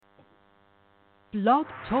Blog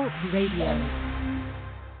Talk Radio.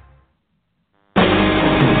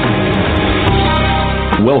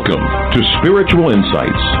 Welcome to Spiritual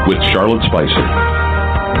Insights with Charlotte Spicer.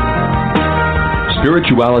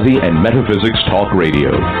 Spirituality and Metaphysics Talk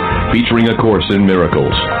Radio, featuring A Course in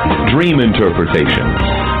Miracles, dream interpretation,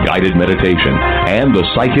 guided meditation, and the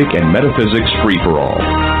psychic and metaphysics free-for-all.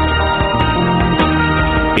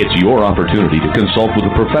 It's your opportunity to consult with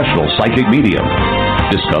a professional psychic medium,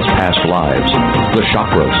 discuss past lives, the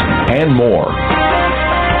chakras, and more.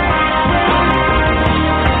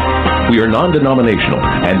 We are non-denominational,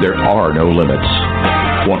 and there are no limits.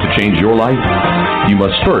 Want to change your life? You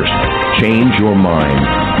must first change your mind.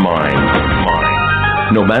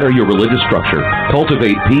 No matter your religious structure,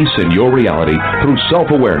 cultivate peace in your reality through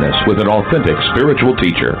self-awareness with an authentic spiritual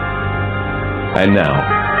teacher. And now,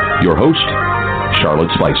 your host,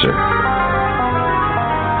 Charlotte Spicer.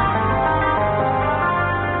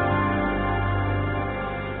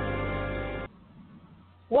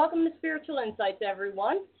 Welcome to Spiritual Insights,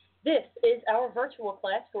 everyone. This is our virtual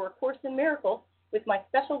class for A Course in Miracles with my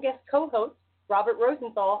special guest co-host, Robert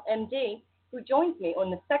Rosenthal, MD, who joins me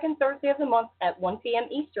on the second Thursday of the month at 1 p.m.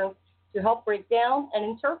 Eastern to help break down and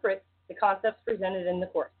interpret the concepts presented in the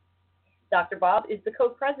course. Dr. Bob is the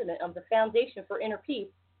co-president of the Foundation for Inner Peace,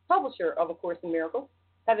 publisher of A Course in Miracles,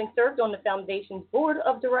 having served on the Foundation's board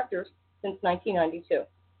of directors since 1992.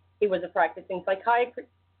 He was a practicing psychiatrist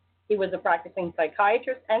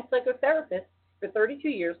and psychotherapist for 32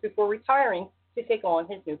 years before retiring to take on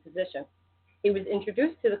his new position. He was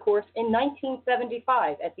introduced to the course in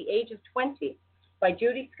 1975 at the age of 20 by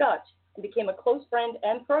Judy Scotch and became a close friend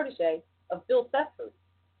and protege of Bill Thetford.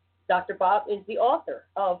 Dr. Bob is the author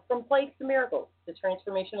of From Plagues to Miracles, The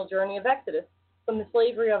Transformational Journey of Exodus, From the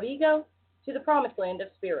Slavery of Ego to the Promised Land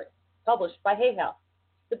of Spirit, published by Hay House.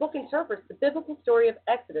 The book interprets the biblical story of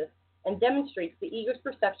Exodus and demonstrates the ego's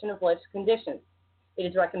perception of life's conditions. It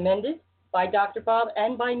is recommended by Dr. Bob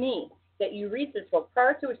and by me that you read this book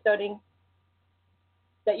prior to studying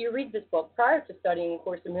A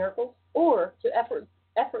Course in Miracles, or to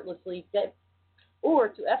effortlessly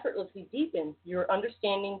deepen your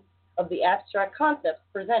understanding of the abstract concepts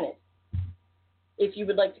presented. If you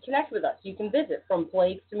would like to connect with us, you can visit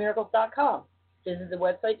FromPlaguesToMiracles.com. This is the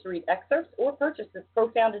website to read excerpts or purchase this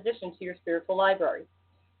profound addition to your spiritual library.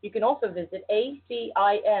 You can also visit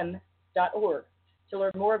acim.org to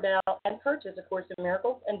learn more about and purchase A Course in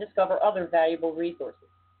Miracles and discover other valuable resources.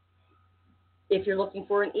 If you're looking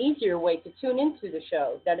for an easier way to tune into the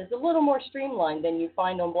show that is a little more streamlined than you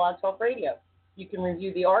find on Blog Talk Radio, you can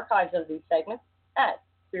review the archives of these segments at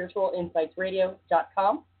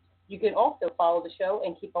spiritualinsightsradio.com. You can also follow the show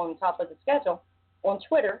and keep on top of the schedule on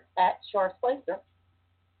Twitter at @CharSlicer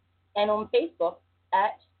and on Facebook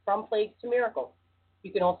at From Plagues to Miracles.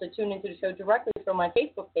 You can also tune into the show directly from my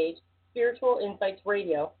Facebook page, Spiritual Insights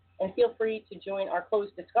Radio, and feel free to join our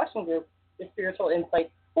closed discussion group, the Spiritual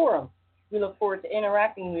Insights Forum. We look forward to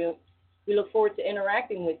interacting with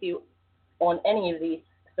you on any of these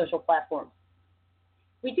social platforms.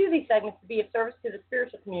 We do these segments to be of service to the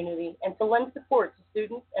spiritual community and to lend support to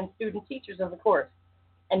students and student teachers of the course.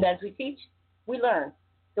 And as we teach, we learn.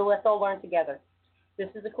 So let's all learn together. This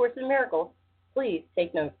is A Course in Miracles. Please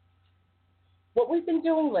take note. What we've been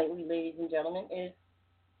doing lately, ladies and gentlemen, is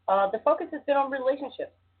the focus has been on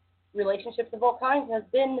relationships. Relationships of all kinds has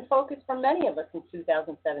been the focus for many of us in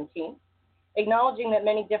 2017. Acknowledging that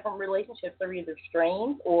many different relationships are either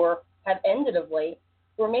strained or have ended of late,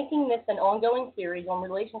 we're making this an ongoing series on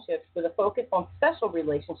relationships with a focus on special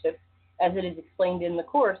relationships, as it is explained in the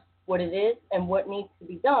course, what it is and what needs to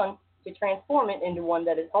be done to transform it into one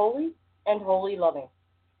that is holy and wholly loving.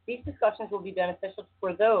 These discussions will be beneficial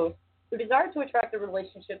for those who desire to attract a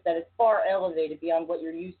relationship that is far elevated beyond what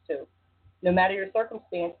you're used to. No matter your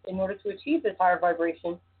circumstance, in order to achieve this higher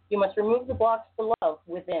vibration, you must remove the blocks to love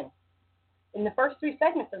within. In the first three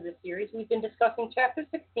segments of this series, we've been discussing Chapter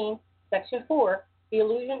 16, Section 4, The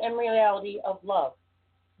Illusion and Reality of Love,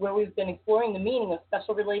 where we've been exploring the meaning of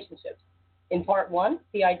special relationships. In Part 1,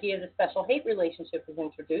 the idea of the special hate relationship is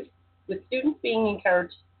introduced, with students being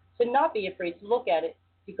encouraged to not be afraid to look at it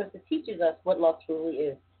because it teaches us what love truly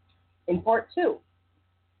is. In Part 2,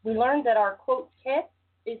 we learned that our, quote, task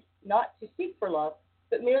is not to seek for love,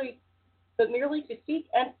 but merely to seek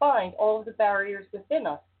and find all of the barriers within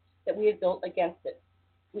us that we have built against it.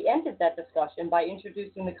 We ended that discussion by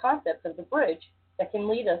introducing the concept of the bridge that can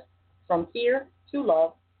lead us from fear to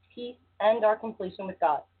love, peace, and our completion with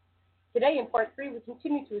God. Today, in Part 3, we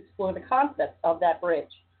continue to explore the concept of that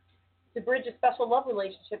bridge. To bridge a special love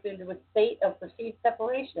relationship into a state of perceived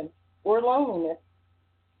separation or loneliness,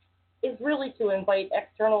 is really to invite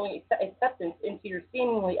external acceptance into your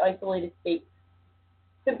seemingly isolated state,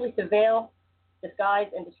 simply to veil, disguise,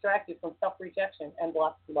 and distract you from self-rejection and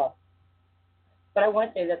block love. But I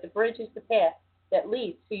want to say that the bridge is the path that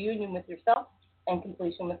leads to union with yourself and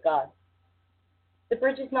completion with God. The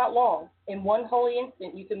bridge is not long. In one holy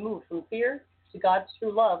instant, you can move from fear to God's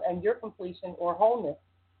true love and your completion or wholeness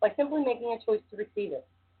by simply making a choice to receive it.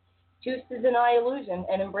 Choose to deny illusion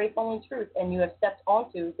and embrace only truth, and you have stepped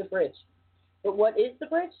onto the bridge. But what is the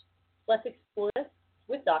bridge? Let's explore this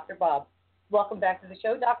with Dr. Bob. Welcome back to the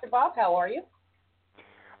show, Dr. Bob. How are you?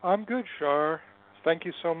 I'm good, Shar. Thank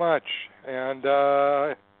you so much. And,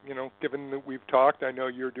 given that we've talked, I know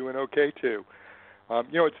you're doing okay, too.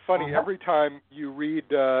 It's funny, every time you read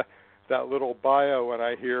that little bio and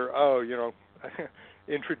I hear,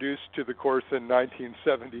 introduced to the course in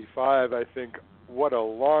 1975, I think, what a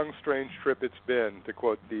long, strange trip it's been, to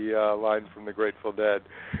quote the line from the Grateful Dead.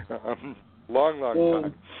 Long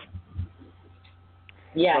time.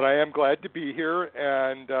 Yeah. But I am glad to be here,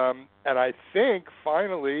 and I think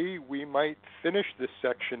finally we might finish this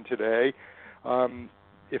section today.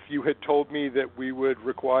 If you had told me that we would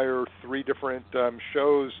require 3 different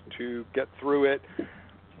shows to get through it,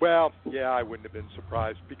 well, yeah, I wouldn't have been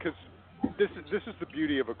surprised, because this is the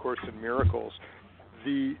beauty of A Course in Miracles.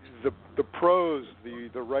 The prose,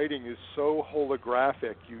 the writing is so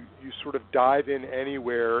holographic. You sort of dive in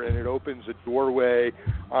anywhere, and it opens a doorway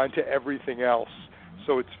onto everything else.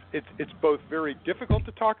 So it's both very difficult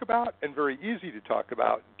to talk about and very easy to talk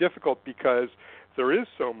about. Difficult because there is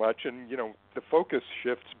so much, and the focus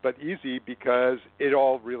shifts, but easy because it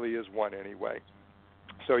all really is one anyway.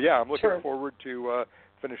 So yeah, I'm looking forward to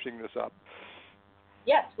finishing this up.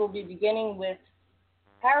 Yes, we'll be beginning with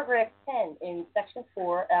paragraph 10 in section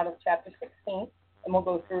 4 out of chapter 16, and we'll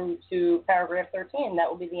go through to paragraph 13. That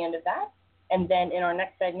will be the end of that. And then in our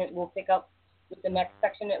next segment, we'll pick up with the next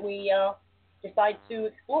section that we decide to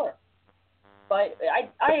explore. But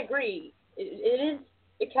I agree.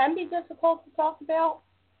 It can be difficult to talk about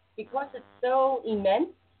because it's so immense,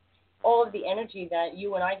 all of the energy that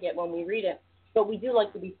you and I get when we read it. But we do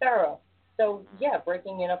like to be thorough. So, yeah,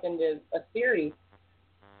 breaking it up into a series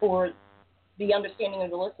for the understanding of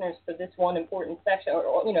the listeners for this one important section,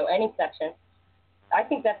 or any section, I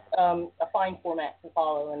think that's a fine format to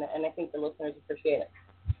follow, and I think the listeners appreciate it.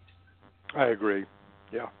 I agree.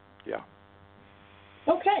 Yeah.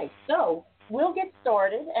 Okay, so we'll get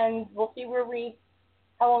started, and we'll see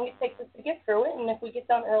how long it takes us to get through it, and if we get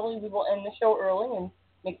done early, we will end the show early and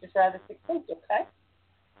make this rather succinct, okay?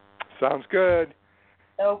 Sounds good.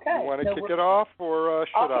 Okay. You want to kick it off, or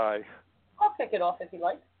should I? I'll kick it off if you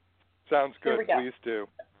like. Sounds good. Here we go. Please do.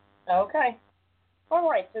 Okay. All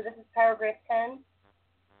right, so this is paragraph 10.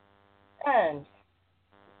 And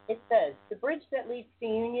it says, the bridge that leads to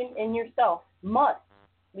union in yourself must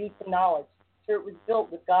lead to knowledge, for it was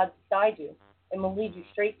built with God beside you, and will lead you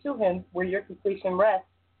straight to Him where your completion rests,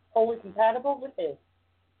 wholly compatible with His.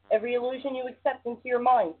 Every illusion you accept into your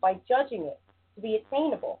mind by judging it to be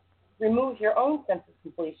attainable removes your own sense of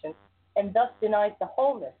completion and thus denies the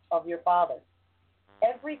wholeness of your Father.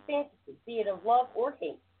 Every fantasy, be it of love or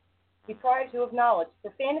hate, deprives you of knowledge,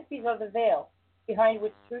 for fantasies are the veil behind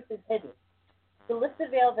which truth is hidden. To lift the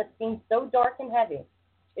veil that seems so dark and heavy,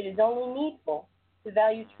 it is only needful to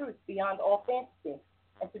value truth beyond all fantasy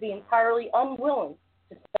and to be entirely unwilling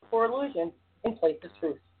to settle for illusion in place of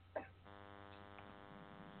truth.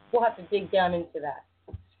 We'll have to dig down into that.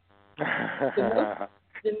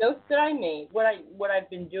 The notes that I made, what I've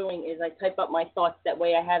been doing is I type up my thoughts. That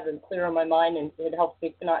way I have them clear in my mind, and it helps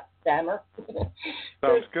me to not stammer.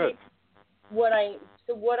 Sounds good. What I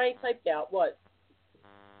typed out was,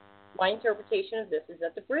 my interpretation of this is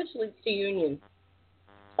that the bridge leads to union.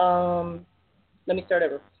 Let me start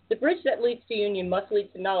over. The bridge that leads to union must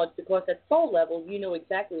lead to knowledge, because at soul level you know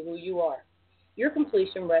exactly who you are. Your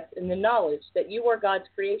completion rests in the knowledge that you are God's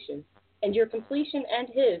creation, and your completion and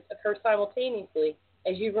His occur simultaneously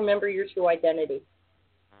as you remember your true identity.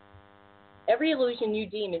 Every illusion you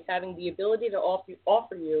deem as having the ability to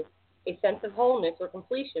offer you a sense of wholeness or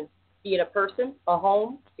completion, be it a person, a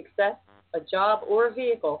home, success, a job, or a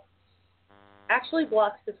vehicle, actually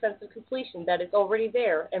blocks the sense of completion that is already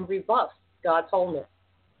there and rebuffs God's wholeness.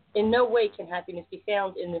 In no way can happiness be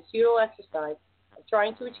found in this futile exercise of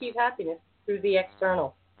trying to achieve happiness through the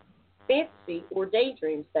external. Fantasy, or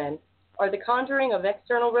daydreams, then, are the conjuring of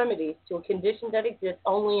external remedies to a condition that exists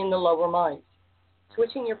only in the lower mind.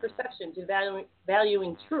 Switching your perception to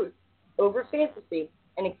valuing truth over fantasy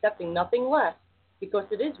and accepting nothing less because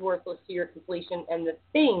it is worthless to your completion, and the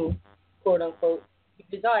things, quote-unquote, you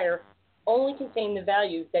desire only contain the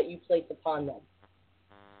values that you place upon them.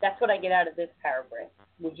 That's what I get out of this paragraph.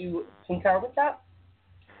 Would you concur with that?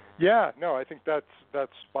 Yeah, no, I think that's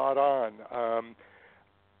spot on.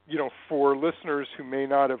 For listeners who may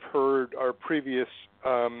not have heard our previous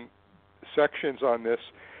sections on this,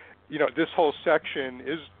 this whole section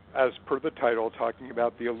is, as per the title, talking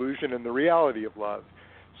about the illusion and the reality of love.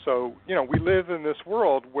 So, we live in this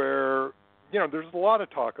world where, there's a lot of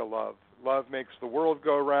talk of love. Love makes the world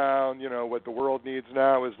go round. What the world needs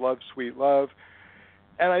now is love, sweet love.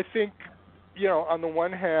 And I think, on the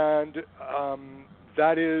one hand,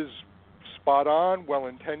 that is spot on,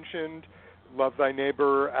 well-intentioned. Love thy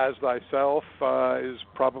neighbor as thyself is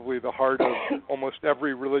probably the heart of almost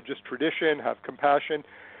every religious tradition, have compassion.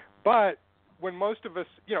 But when most of us,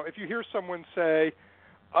 if you hear someone say,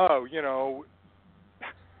 oh,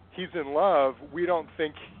 he's in love, we don't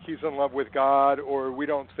think he's in love with God, or we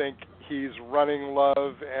don't think he's running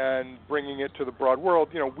love and bringing it to the broad world.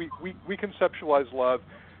 We conceptualize love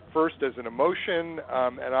first as an emotion,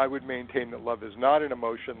 and I would maintain that love is not an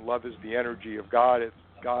emotion. Love is the energy of God. It's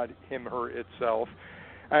God, him, her, itself.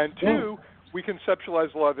 And two, we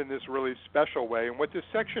conceptualize love in this really special way. And what this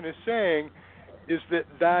section is saying is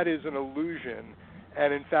that is an illusion.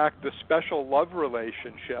 And in fact, the special love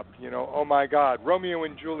relationship, oh my God, Romeo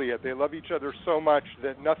and Juliet, they love each other so much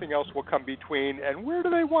that nothing else will come between. And where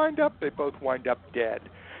do they wind up? They both wind up dead.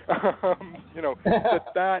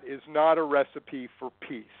 that is not a recipe for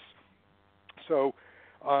peace. So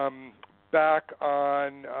back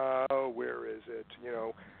on, where is it?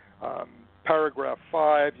 Paragraph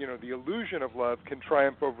 5, the illusion of love can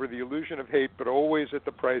triumph over the illusion of hate, but always at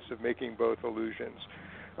the price of making both illusions.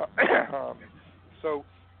 So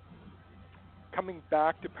coming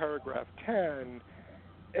back to paragraph 10,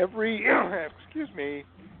 every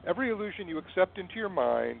illusion you accept into your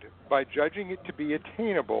mind by judging it to be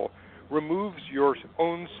attainable removes your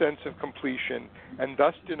own sense of completion and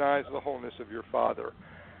thus denies the wholeness of your Father.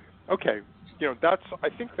 Okay, I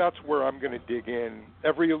think that's where I'm going to dig in.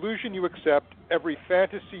 Every illusion you accept, every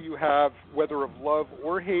fantasy you have, whether of love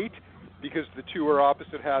or hate, because the two are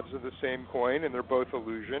opposite halves of the same coin and they're both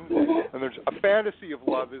illusion. And there's a fantasy of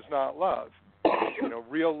love is not love.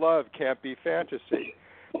 Real love can't be fantasy.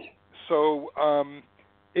 So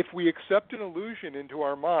if we accept an illusion into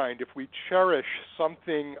our mind, if we cherish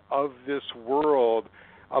something of this world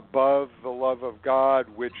above the love of God,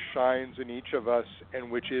 which shines in each of us and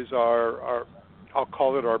which is our I'll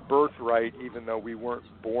call it our birthright, even though we weren't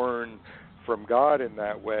born from God in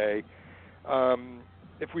that way,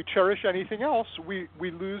 if we cherish anything else, we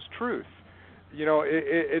lose truth.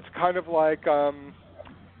 It's kind of like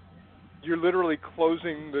you're literally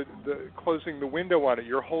closing the window on it.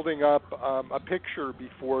 You're holding up a picture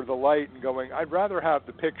before the light and going, I'd rather have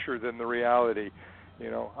the picture than the reality.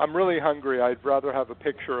 I'm really hungry. I'd rather have a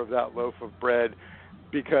picture of that loaf of bread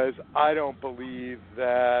because I don't believe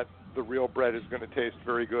that the real bread is going to taste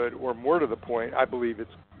very good, or more to the point, I believe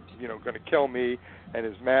it's going to kill me and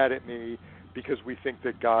is mad at me because we think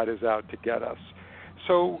that God is out to get us.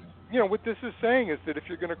 So, what this is saying is that if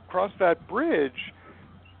you're going to cross that bridge,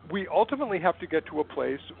 we ultimately have to get to a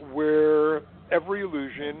place where every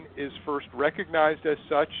illusion is first recognized as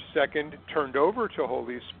such, second, turned over to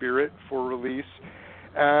Holy Spirit for release,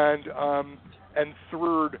 and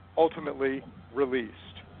third, ultimately released.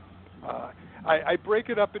 I break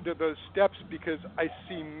it up into those steps because I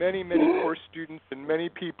see many course students and many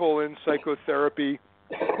people in psychotherapy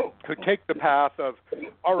who take the path of,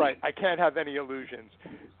 all right, I can't have any illusions.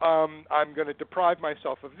 I'm going to deprive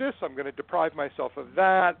myself of this. I'm going to deprive myself of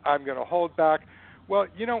that. I'm going to hold back. Well,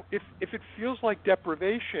 if it feels like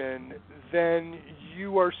deprivation, then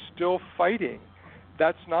you are still fighting.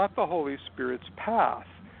 That's not the Holy Spirit's path.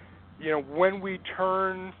 When we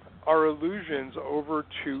turn our illusions over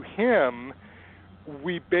to Him,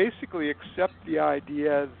 we basically accept the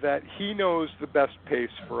idea that He knows the best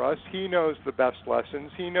pace for us. He knows the best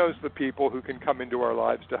lessons. He knows the people who can come into our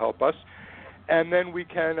lives to help us. And then we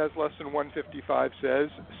can, as Lesson 155 says,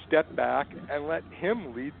 step back and let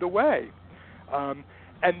Him lead the way.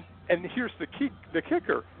 And here's the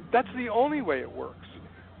kicker. That's the only way it works.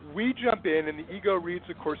 We jump in and the ego reads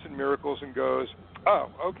A Course in Miracles and goes,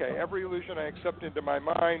 oh, okay, every illusion I accept into my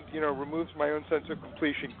mind, removes my own sense of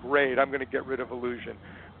completion. Great, I'm going to get rid of illusion.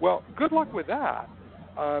 Well, good luck with that.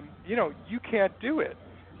 You can't do it.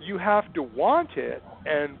 You have to want it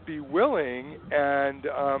and be willing, and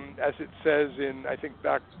as it says in, I think,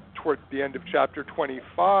 back towards the end of chapter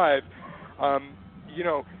 25,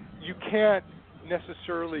 you can't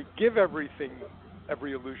necessarily give every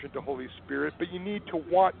illusion to Holy Spirit, but you need to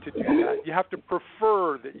want to do that. You have to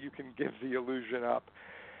prefer that you can give the illusion up.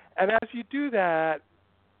 And as you do that,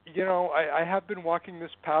 I have been walking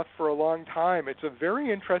this path for a long time. It's a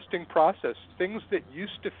very interesting process. Things that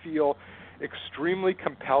used to feel extremely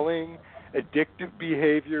compelling, addictive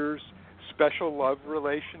behaviors, special love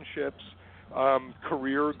relationships,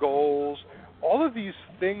 career goals, all of these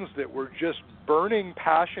things that were just burning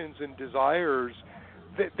passions and desires,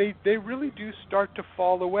 they really do start to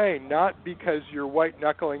fall away, not because you're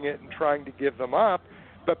white-knuckling it and trying to give them up,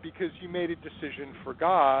 but because you made a decision for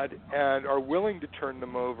God and are willing to turn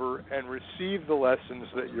them over and receive the lessons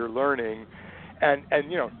that you're learning. And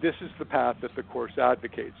this is the path that the Course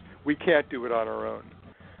advocates. We can't do it on our own.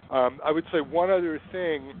 I would say one other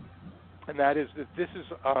thing, and that is that this is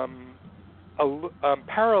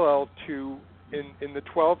parallel to in the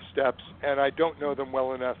 12 steps, and I don't know them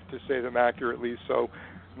well enough to say them accurately, so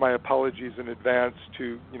my apologies in advance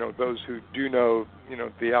to those who do know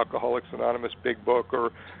the Alcoholics Anonymous Big Book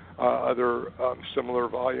or other similar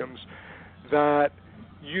volumes, that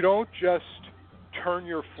you don't just turn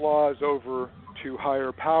your flaws over to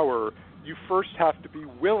higher power. You first have to be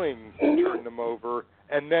willing to turn them over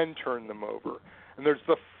and then turn them over. And there's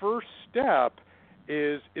the first step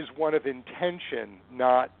is one of intention,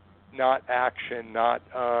 not action, not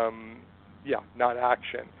action.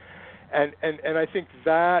 And I think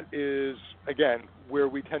that is, again, where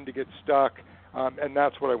we tend to get stuck, and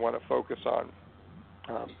that's what I want to focus on.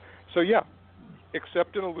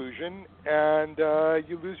 Accept an illusion, and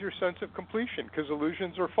you lose your sense of completion because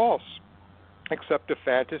illusions are false. Accept a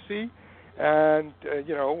fantasy, and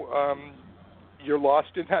you're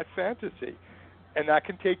lost in that fantasy. And that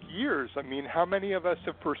can take years. I mean, how many of us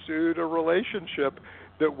have pursued a relationship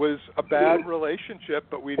that was a bad relationship,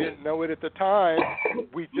 but we didn't know it at the time?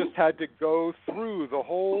 We just had to go through the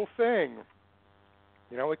whole thing.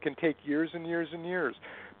 It can take years and years and years.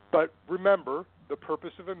 But remember, the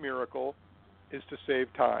purpose of a miracle is to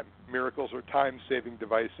save time. Miracles are time-saving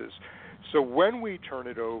devices. So when we turn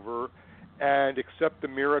it over and accept the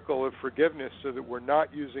miracle of forgiveness so that we're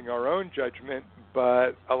not using our own judgment,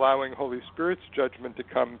 but allowing Holy Spirit's judgment to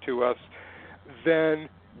come to us, then,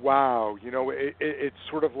 wow, it's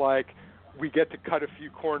sort of like we get to cut a few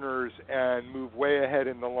corners and move way ahead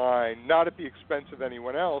in the line, not at the expense of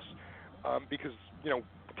anyone else, because,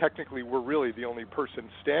 technically we're really the only person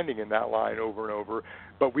standing in that line over and over,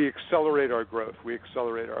 but we accelerate our growth, we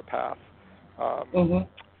accelerate our path.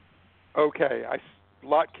 Okay, a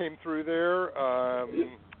lot came through there.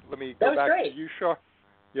 Let me go back to you, Shaw.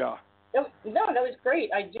 Yeah. No, that was great.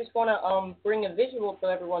 I just want to bring a visual to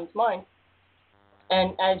everyone's mind.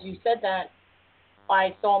 And as you said that,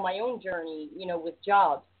 I saw my own journey, with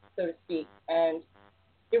jobs, so to speak. And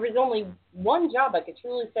there was only one job I could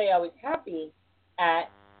truly say I was happy at,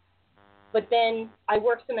 but then I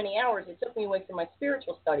worked so many hours, it took me away from my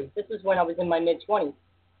spiritual studies. This was when I was in my mid-20s.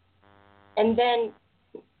 And then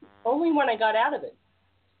only when I got out of it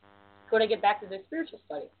could I get back to the spiritual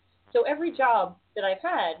study. So every job that I've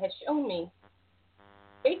had has shown me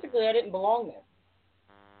basically I didn't belong there.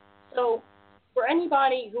 So for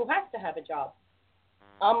anybody who has to have a job,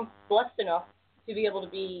 I'm blessed enough to be able to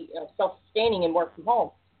be self-sustaining and work from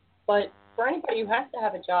home. But for anybody who has to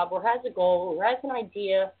have a job or has a goal or has an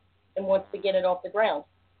idea and wants to get it off the ground,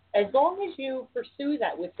 as long as you pursue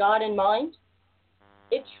that with God in mind,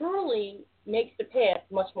 it truly makes the path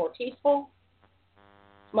much more peaceful,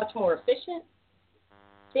 much more efficient.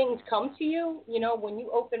 Things come to you, when you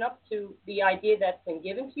open up to the idea that's been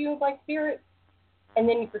given to you by Spirit, and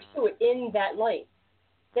then you pursue it in that light,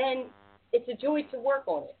 then it's a joy to work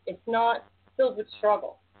on it. It's not filled with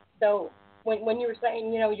struggle. So when you were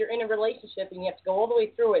saying, you're in a relationship and you have to go all the way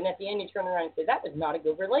through it, and at the end you turn around and say, that was not a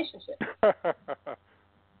good relationship. A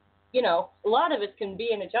lot of us can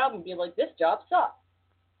be in a job and be like, this job sucks.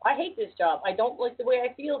 I hate this job. I don't like the way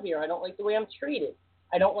I feel here. I don't like the way I'm treated.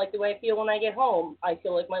 I don't like the way I feel when I get home. I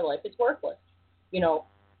feel like my life is worthless.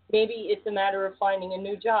 Maybe it's a matter of finding a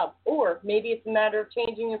new job, or maybe it's a matter of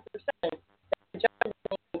changing your perception that the job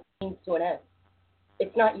is means to an end.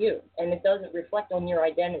 It's not you, and it doesn't reflect on your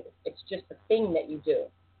identity. It's just a thing that you do.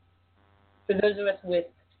 For those of us with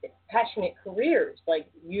passionate careers like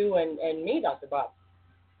you and me, Dr. Bob,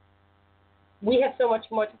 we have so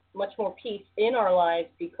much more peace in our lives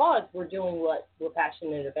because we're doing what we're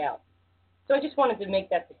passionate about. So I just wanted to make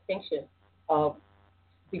that distinction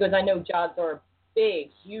because I know jobs are a big,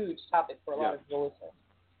 huge topic for a lot of the listeners.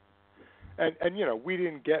 And we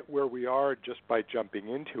didn't get where we are just by jumping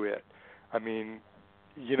into it. I mean,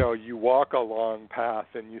 you walk a long path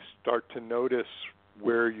and you start to notice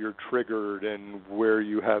where you're triggered and where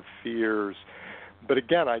you have fears. But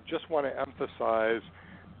again, I just want to emphasize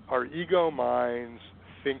our ego minds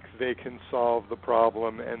think they can solve the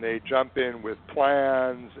problem, and they jump in with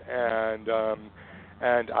plans and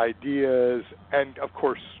ideas, and of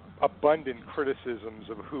course abundant criticisms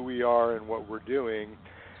of who we are and what we're doing,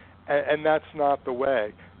 and that's not the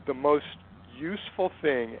way. The most useful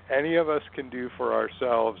thing any of us can do for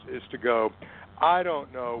ourselves is to go, I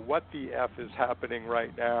don't know what the F is happening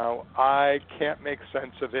right now. I can't make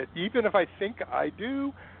sense of it. Even if I think I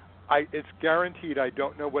do, it's guaranteed I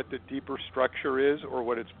don't know what the deeper structure is or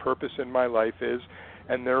what its purpose in my life is,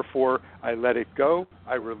 and therefore I let it go,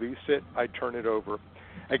 I release it, I turn it over.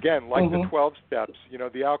 Again, like the 12 steps,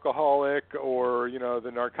 the alcoholic or,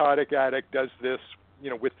 the narcotic addict does this,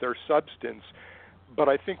 with their substance. But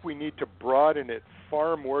I think we need to broaden it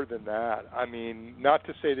far more than that. I mean, not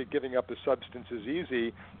to say that giving up a substance is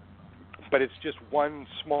easy, but it's just one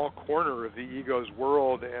small corner of the ego's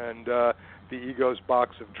world and the ego's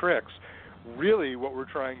box of tricks. Really, what we're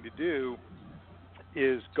trying to do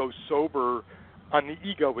is go sober on the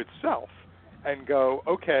ego itself and go,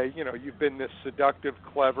 okay, you've been this seductive,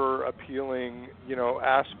 clever, appealing,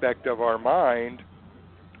 aspect of our mind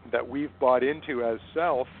that we've bought into as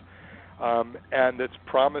self, and that's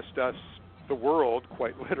promised us the world,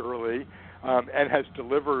 quite literally, and has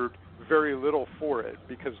delivered very little for it,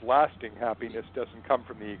 because lasting happiness doesn't come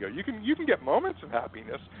from the ego. You can get moments of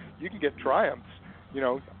happiness, you can get triumphs.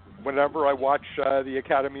 Whenever I watch the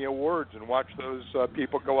Academy Awards and watch those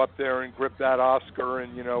people go up there and grip that Oscar,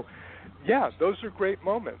 and those are great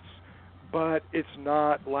moments. But it's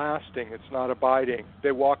not lasting. It's not abiding.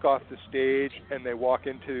 They walk off the stage and they walk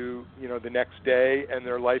into, the next day, and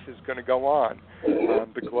their life is going to go on.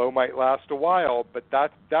 The glow might last a while, but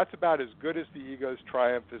that's about as good as the ego's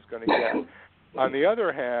triumph is going to get. On the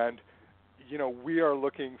other hand, we are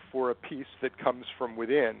looking for a peace that comes from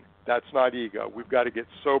within. That's not ego. We've got to get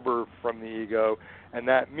sober from the ego, and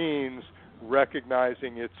that means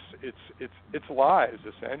recognizing its lies,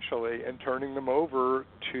 essentially, and turning them over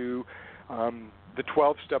to the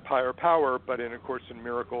 12-step higher power, but in A Course in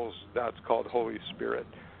Miracles, that's called Holy Spirit.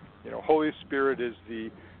 Holy Spirit is the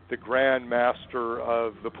grand master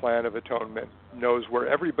of the plan of atonement, knows where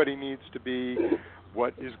everybody needs to be,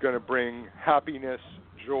 what is going to bring happiness,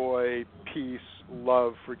 joy, peace,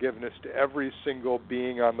 love, forgiveness to every single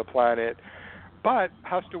being on the planet, but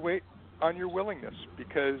has to wait on your willingness,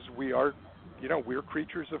 because we're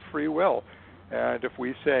creatures of free will. And if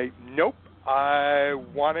we say, nope, I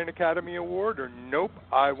want an Academy Award, or nope,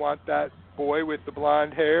 I want that boy with the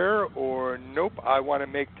blonde hair, or nope, I want to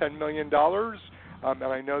make $10 million, and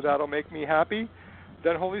I know that'll make me happy,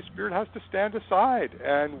 then Holy Spirit has to stand aside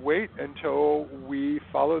and wait until we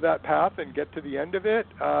follow that path and get to the end of it,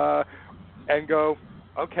 and go,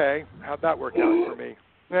 okay, how'd that work out for me?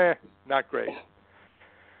 Not great.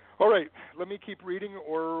 All right, let me keep reading,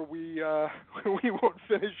 or we won't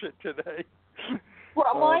finish it today.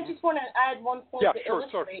 Well, I just want to add one point to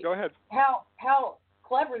illustrate sorry. Go ahead. how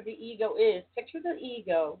clever the ego is. Picture the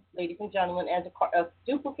ego, ladies and gentlemen, as a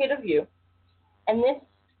duplicate of you, and this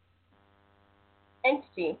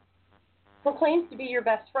entity proclaims to be your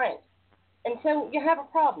best friend. And so you have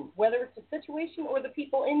a problem, whether it's a situation or the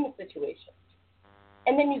people in the situation.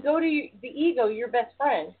 And then you go to the ego, your best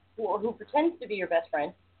friend, who pretends to be your best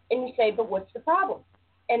friend, and you say, but what's the problem?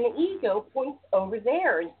 And the ego points over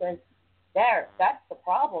there and says, that's the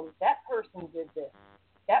problem. That person did this.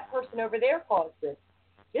 That person over there caused this.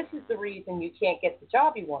 This is the reason you can't get the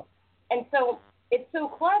job you want. And so it's so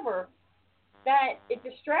clever that it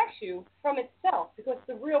distracts you from itself, because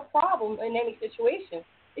the real problem in any situation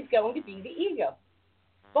is going to be the ego.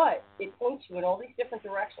 But it points you in all these different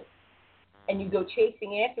directions. And you go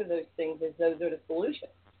chasing after those things as though they're the solution,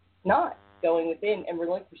 not going within and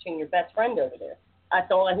relinquishing your best friend over there. That's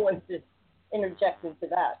all I wanted to interject into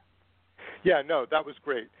that. Yeah, no, that was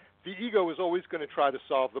great. The ego is always going to try to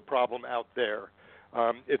solve the problem out there.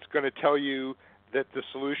 It's going to tell you that the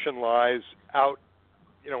solution lies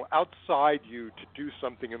outside you to do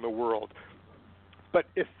something in the world. But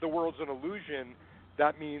if the world's an illusion,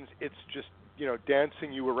 that means it's just,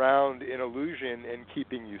 dancing you around in illusion and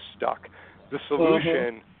keeping you stuck. The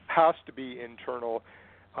solution has to be internal.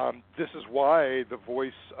 This is why the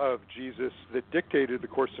voice of Jesus that dictated the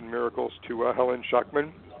Course in Miracles to Helen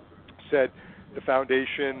Schuckman said the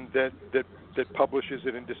foundation that publishes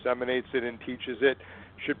it and disseminates it and teaches it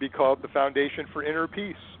should be called the Foundation for Inner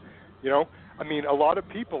Peace. A lot of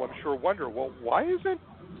people, I'm sure, wonder, well, why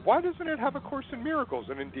doesn't it have a Course in Miracles?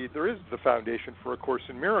 And indeed, there is the Foundation for A Course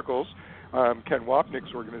in Miracles, Ken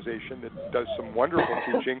Wapnick's organization that does some wonderful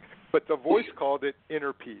teaching, but the voice called it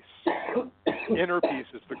Inner Peace. Inner peace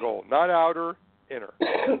is the goal, not outer, inner.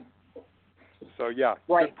 So, yeah,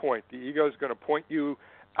 Right. Good point. The ego is going to point you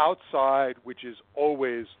outside, which is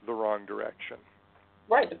always the wrong direction.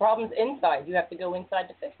 Right. The problem's inside. You have to go inside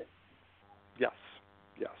to fix it. Yes.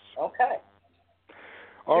 Okay.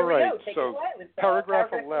 All Here we right, go. Take so it away with, paragraph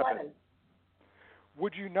 11.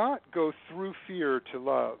 Would you not go through fear to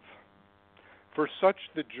love? For such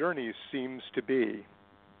the journey seems to be.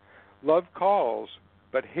 Love calls,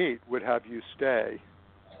 but hate would have you stay.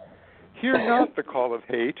 Hear not the call of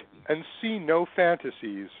hate, and see no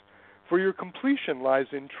fantasies, for your completion lies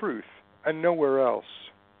in truth, and nowhere else.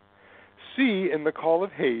 See in the call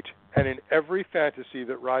of hate, and in every fantasy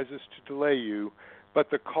that rises to delay you, but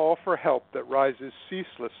the call for help that rises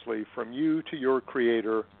ceaselessly from you to your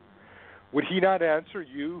Creator. Would he not answer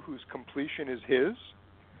you whose completion is his?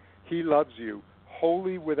 He loves you,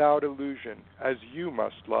 wholly without illusion, as you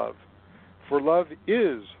must love. For love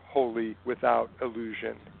is wholly without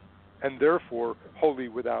illusion, and therefore wholly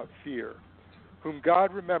without fear. Whom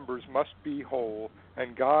God remembers must be whole,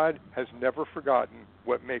 and God has never forgotten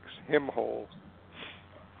what makes him whole.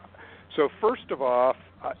 So first of all,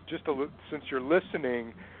 since you're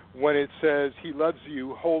listening, when it says he loves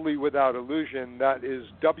you wholly without illusion, that is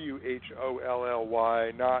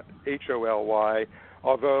W-H-O-L-L-Y, not H-O-L-Y,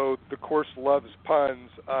 although the Course loves puns,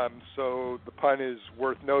 so the pun is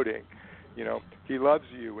worth noting. You know, he loves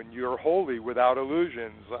you and you're wholly without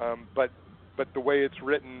illusions, but the way it's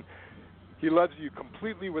written, he loves you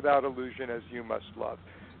completely without illusion as you must love.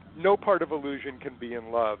 No part of illusion can be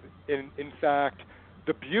in love. In fact,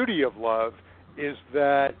 the beauty of love is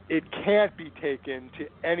that it can't be taken to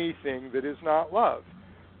anything that is not love.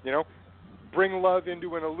 You know, bring love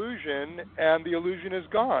into an illusion and the illusion is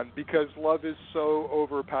gone because love is so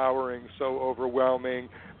overpowering, so overwhelming,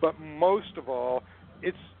 but most of all,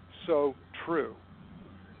 it's so true.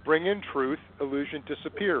 Bring in truth, illusion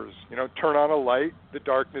disappears. You know, turn on a light, the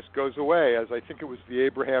darkness goes away. As I think it was the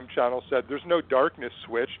Abraham channel said, there's no darkness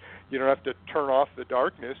switch. You don't have to turn off the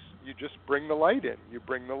darkness. You just bring the light in. You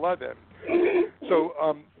bring the love in. So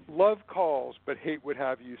love calls, but hate would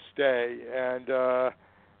have you stay. And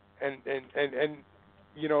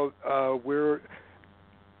you know,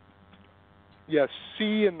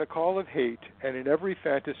 see in the call of hate and in every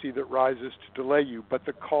fantasy that rises to delay you, but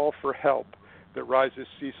the call for help that rises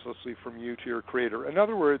ceaselessly from you to your Creator. In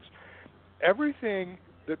other words, everything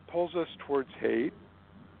that pulls us towards hate,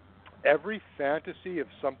 every fantasy of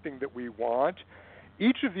something that we want,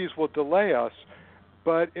 each of these will delay us,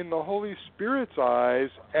 but in the Holy Spirit's eyes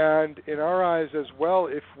and in our eyes as well,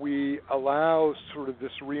 if we allow sort of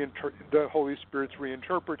this the Holy Spirit's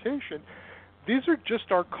reinterpretation, these are just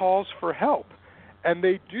our calls for help. And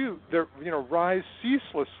they rise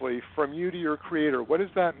ceaselessly from you to your Creator. What does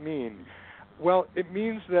that mean? Well, it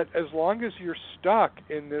means that as long as you're stuck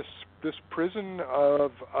in this prison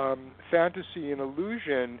of fantasy and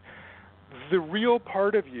illusion, the real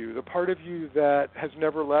part of you, the part of you that has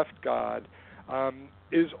never left God,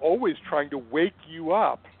 is always trying to wake you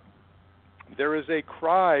up. There is a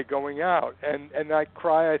cry going out, and that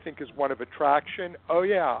cry, I think, is one of attraction. Oh,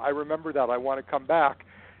 yeah, I remember that. I want to come back.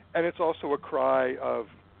 And it's also a cry of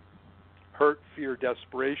hurt, fear,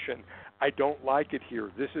 desperation. I don't like it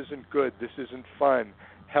here. This isn't good. This isn't fun.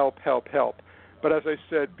 Help, help, help. But as I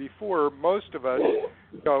said before, most of us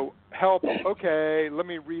go, help, okay, let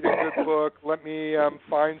me read a good book. Let me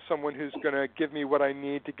find someone who's going to give me what I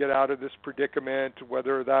need to get out of this predicament,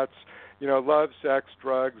 whether that's, love, sex,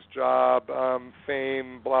 drugs, job,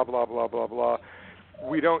 fame, blah, blah, blah, blah, blah.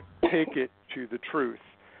 We don't take it to the truth.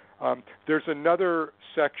 There's another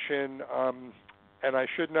section, and I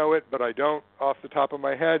should know it, but I don't off the top of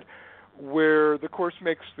my head, where the Course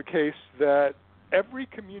makes the case that every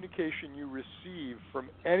communication you receive from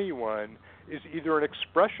anyone is either an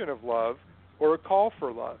expression of love or a call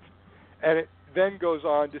for love. And it then goes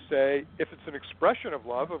on to say, if it's an expression of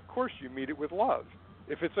love, of course you meet it with love.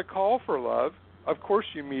 If it's a call for love, of course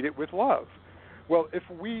you meet it with love. Well, if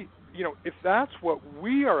that's what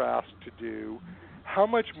we are asked to do, how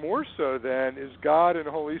much more so then is God and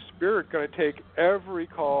Holy Spirit going to take every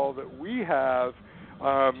call that we have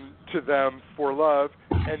to them for love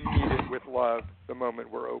and meet it with love the moment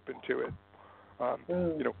we're open to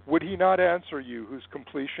it? Would he not answer you whose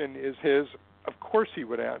completion is his? Of course he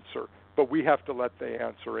would answer, but we have to let the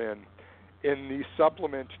answer in. In the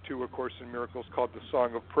supplement to A Course in Miracles called the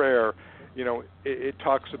Song of Prayer, it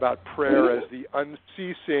talks about prayer as the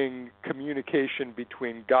unceasing communication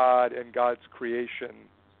between God and God's creation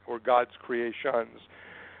or God's creations.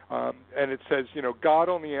 And it says, God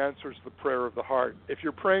only answers the prayer of the heart. If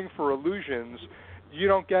you're praying for illusions, you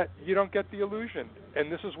don't get the illusion.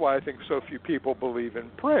 And this is why I think so few people believe in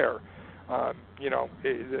prayer.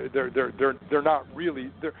 They're not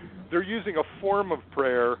really they're using a form of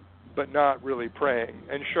prayer, but not really praying.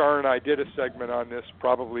 And Shar and I did a segment on this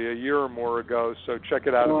probably a year or more ago, so check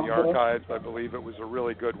it out in the archives. I believe it was a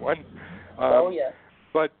really good one. Yeah.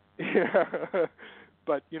 But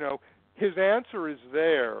but his answer is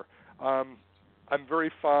there. I'm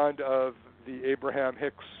very fond of the Abraham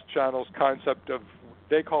Hicks channel's concept of,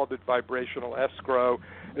 they called it vibrational escrow.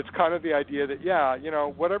 It's kind of the idea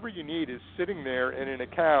that, whatever you need is sitting there in an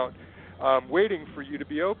account waiting for you to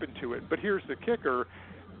be open to it. But here's the kicker.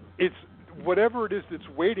 It's whatever it is that's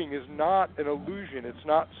waiting is not an illusion. It's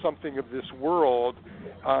not something of this world.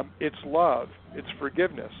 It's love. It's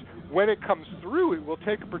forgiveness. When it comes through, it will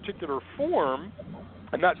take a particular form,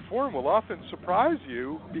 and that form will often surprise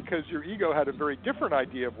you because your ego had a very different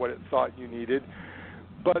idea of what it thought you needed.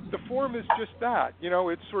 But the form is just that.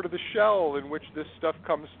 It's sort of the shell in which this stuff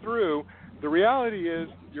comes through. The reality is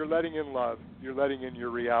you're letting in love. You're letting in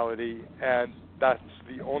your reality, and that's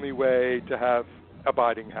the only way to have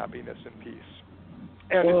abiding happiness and peace.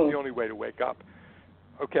 And it's the only way to wake up.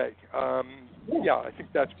 Okay. I think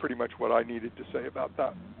that's pretty much what I needed to say about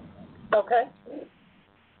that. Okay.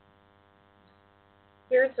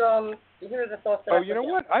 Here are the thoughts that you know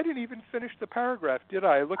what? I didn't even finish the paragraph, did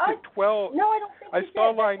I? I looked at 12. No, I don't think I saw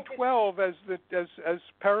line 12 as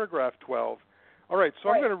paragraph 12. All right, so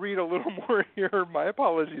I'm going to read a little more here. My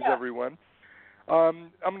apologies, everyone.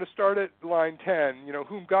 I'm going to start at line 10.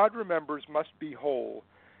 Whom God remembers must be whole,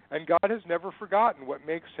 and God has never forgotten what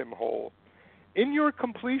makes him whole. In your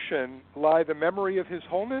completion lie the memory of his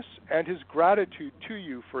wholeness and his gratitude to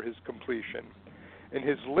you for his completion. In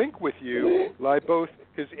his link with you lie both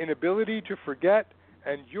his inability to forget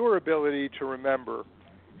and your ability to remember.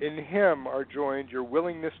 In him are joined your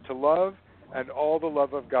willingness to love and all the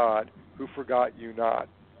love of God, who forgot you not.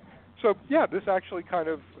 So, this actually kind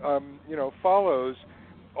of, follows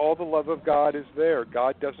all the love of God is there.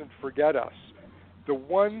 God doesn't forget us. The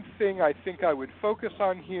one thing I think I would focus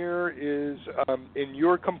on here is in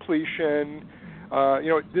your completion.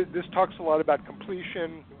 This talks a lot about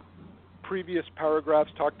completion. Previous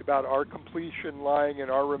paragraphs talked about our completion lying in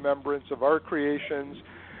our remembrance of our creations.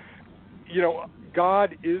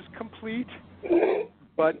 God is complete,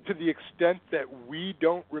 but to the extent that we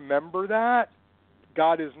don't remember that,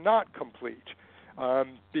 God is not complete.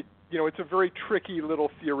 It's a very tricky little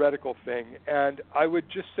theoretical thing, and I would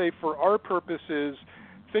just say for our purposes,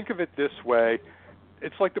 think of it this way.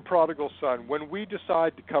 It's like the prodigal son. When we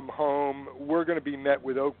decide to come home, we're going to be met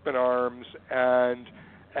with open arms, and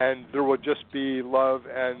there will just be love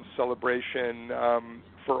and celebration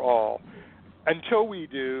for all. Until we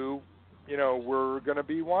do, we're going to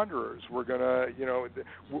be wanderers. We're going to,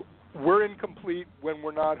 we're incomplete when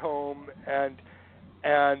we're not home, and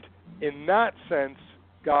in that sense,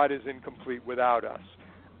 God is incomplete without us.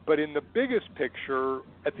 But in the biggest picture,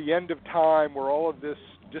 at the end of time, where all of this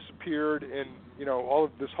disappeared all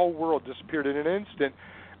of this whole world disappeared in an instant,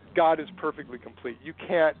 God is perfectly complete. You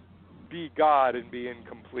can't be God and be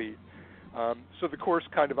incomplete. So the Course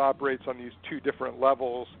kind of operates on these two different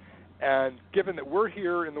levels. And given that we're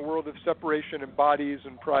here in the world of separation in bodies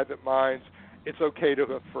and private minds, it's okay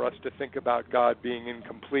for us to think about God being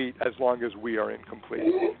incomplete as long as we are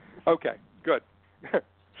incomplete. Okay, good.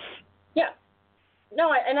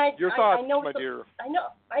 No, your thoughts, I know my dear.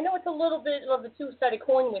 I know it's a little bit of a two-sided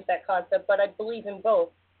coin with that concept, but I believe in both,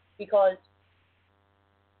 because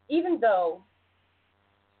even though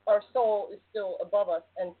our soul is still above us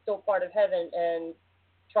and still part of heaven and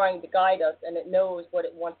trying to guide us, and it knows what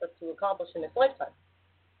it wants us to accomplish in this lifetime,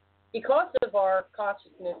 because of our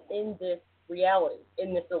consciousness in this reality,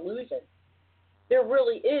 in this illusion, there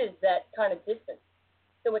really is that kind of distance.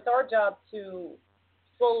 So it's our job to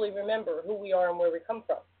slowly remember who we are and where we come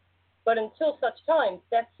from. But until such time,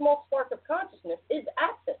 that small spark of consciousness is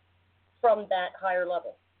absent from that higher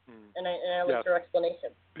level. And I like your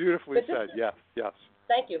explanation. Beautifully said, yes.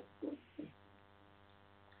 Thank you.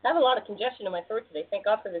 I have a lot of congestion in my throat today. Thank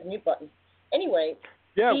God for this mute button. Anyway.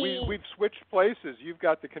 Yeah, we've switched places. You've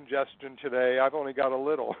got the congestion today. I've only got a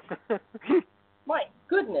little. My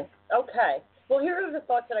goodness. Okay. Well, here are the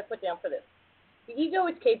thoughts that I put down for this. The ego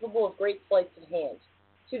is capable of great sleights of hand.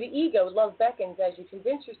 To the ego, love beckons as you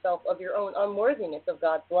convince yourself of your own unworthiness of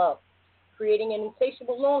God's love, creating an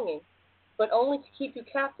insatiable longing, but only to keep you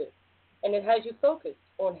captive, and it has you focused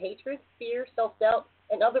on hatred, fear, self-doubt,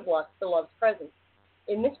 and other blocks to love's presence.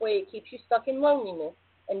 In this way, it keeps you stuck in loneliness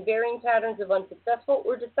and varying patterns of unsuccessful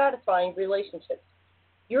or dissatisfying relationships.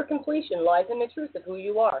 Your completion lies in the truth of who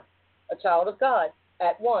you are, a child of God,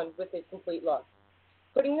 at one with his complete love.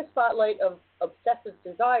 Putting the spotlight of obsessive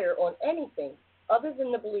desire on anything other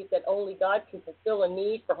than the belief that only God can fulfill a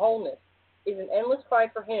need for wholeness, is an endless cry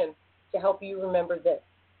for Him to help you remember this.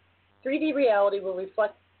 3D reality will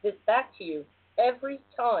reflect this back to you every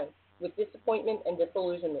time with disappointment and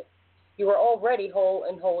disillusionment. You are already whole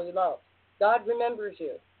and wholly loved. God remembers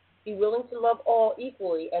you. Be willing to love all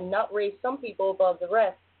equally and not raise some people above the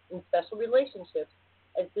rest in special relationships,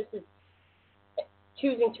 as this is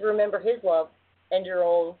choosing to remember His love and your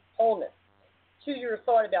own wholeness. To your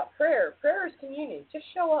thought about prayer, prayer is communion. Just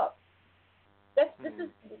show up. This is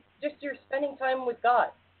just your spending time with God.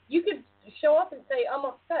 You could show up and say, I'm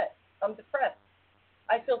upset, I'm depressed,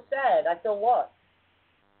 I feel sad, I feel lost.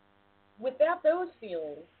 Without those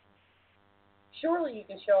feelings, surely you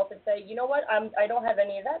can show up and say, you know what, I don't have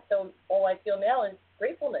any of that, so all I feel now is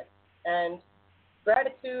gratefulness and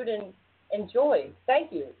gratitude and joy.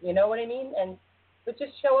 Thank you. You know what I mean? But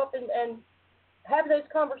just show up and have those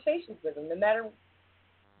conversations with them, no matter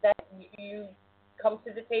that you come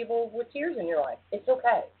to the table with tears in your eyes. It's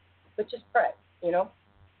okay. But just pray, you know?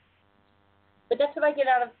 But that's what I get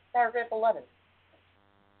out of paragraph 11.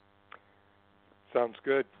 Sounds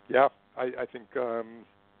good. Yeah, I think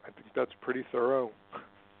that's pretty thorough.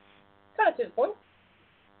 Kind of to the point.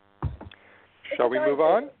 Shall we move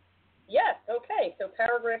on? Yes, okay. So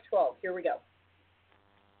paragraph 12, here we go.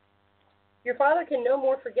 Your Father can no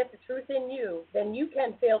more forget the truth in you than you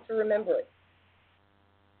can fail to remember it.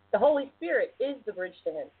 The Holy Spirit is the bridge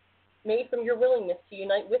to Him, made from your willingness to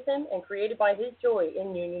unite with Him and created by His joy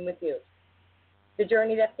in union with you. The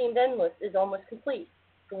journey that seemed endless is almost complete,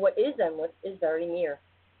 for what is endless is very near.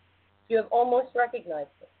 You have almost recognized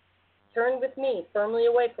it. Turn with me firmly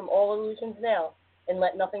away from all illusions now, and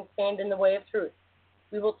let nothing stand in the way of truth.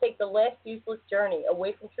 We will take the last useless journey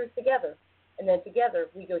away from truth together, and then together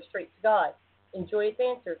we go straight to God, enjoy His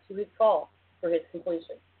answer to His call for His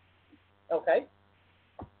completion. Okay?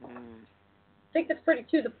 I think that's pretty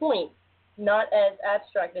to the point, not as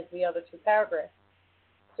abstract as the other two paragraphs.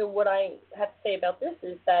 So what I have to say about this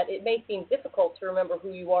is that it may seem difficult to remember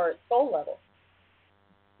who you are at soul level.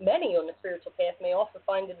 Many on the spiritual path may also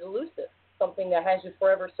find it elusive, something that has you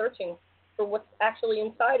forever searching for what's actually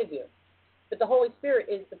inside of you. But the Holy Spirit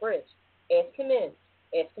is the bridge. Ask Him in,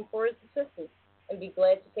 ask Him for His assistance, and be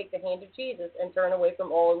glad to take the hand of Jesus and turn away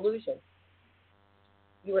from all illusion.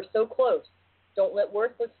 You are so close. Don't let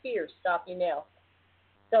worthless fears stop you now.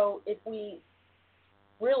 So if we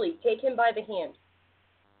really take Him by the hand,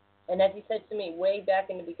 and as He said to me way back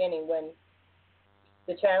in the beginning when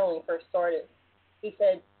the channeling first started, He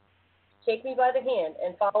said, take me by the hand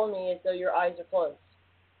and follow me as though your eyes are closed.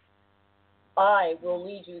 I will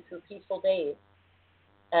lead you through peaceful days.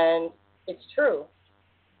 And it's true.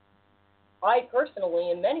 I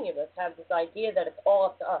personally, and many of us, have this idea that it's all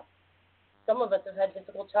up to us. Some of us have had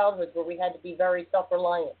difficult childhoods where we had to be very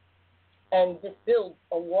self-reliant. And this builds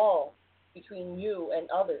a wall between you and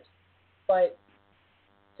others. But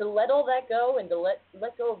to let all that go and to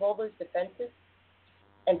let go of all those defenses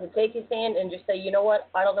and to take His hand and just say, you know what,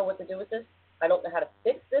 I don't know what to do with this. I don't know how to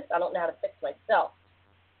fix this. I don't know how to fix myself.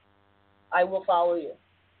 I will follow you.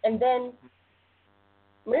 And then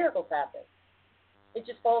miracles happen. It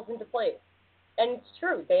just falls into place. And it's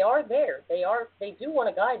true. They are there. They do want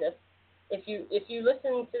to guide us. If you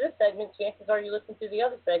listen to this segment, chances are you listen to the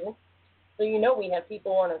other segments. So you know we have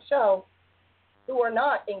people on our show who are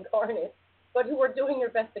not incarnate, but who are doing their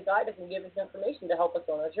best to guide us and give us information to help us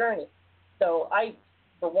on our journey. So I,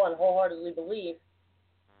 for one, wholeheartedly believe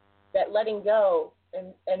that letting go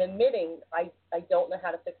and admitting I don't know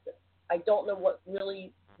how to fix this. I don't know what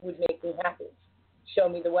really would make me happy. Show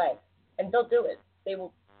me the way. And they'll do it.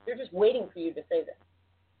 They're just waiting for you to say this.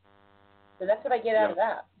 So that's what I get out of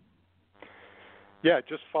that. Yeah,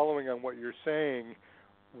 just following on what you're saying,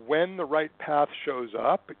 when the right path shows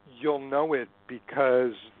up, you'll know it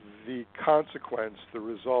because the consequence, the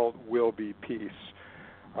result, will be peace.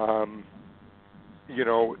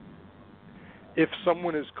 If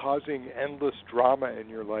someone is causing endless drama in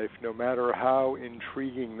your life, no matter how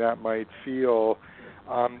intriguing that might feel,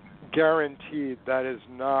 guaranteed that is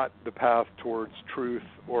not the path towards truth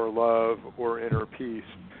or love or inner peace.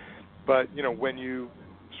 But, when you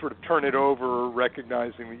sort of turn it over,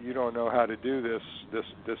 recognizing that you don't know how to do this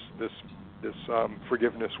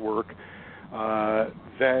forgiveness work,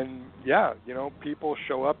 then people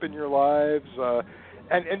show up in your lives,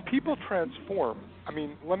 and people transform. I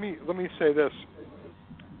mean, let me say this.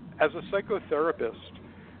 As a psychotherapist,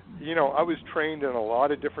 I was trained in a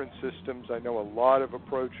lot of different systems. I know a lot of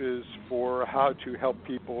approaches for how to help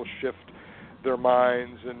people shift their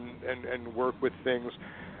minds and work with things.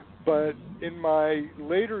 But in my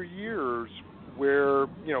later years, where,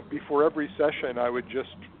 before every session I would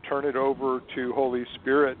just turn it over to Holy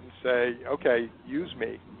Spirit and say, okay, use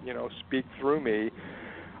me, speak through me,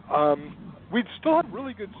 we'd still have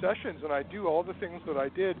really good sessions, and I do all the things that I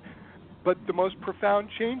did, but the most profound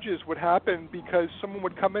changes would happen because someone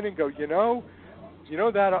would come in and go, that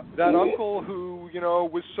uncle who,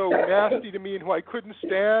 was so nasty to me and who I couldn't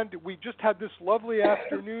stand, we just had this lovely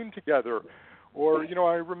afternoon together. Or,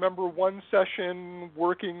 I remember one session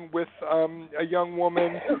working with a young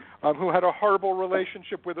woman who had a horrible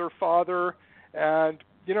relationship with her father, and,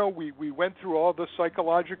 we went through all the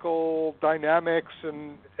psychological dynamics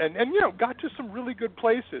and got to some really good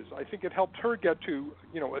places. I think it helped her get to,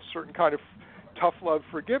 a certain kind of tough love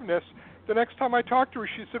forgiveness. The next time I talked to her,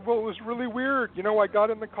 she said, well, it was really weird. I got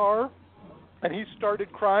in the car, and he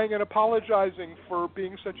started crying and apologizing for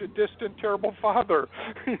being such a distant, terrible father.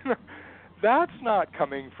 That's not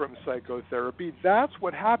coming from psychotherapy. That's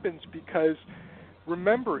what happens because,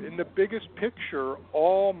 remember, in the biggest picture,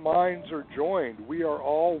 all minds are joined. We are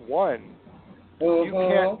all one. You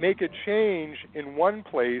can't make a change in one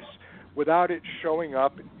place without it showing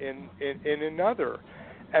up in another.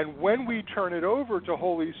 And when we turn it over to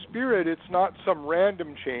Holy Spirit, it's not some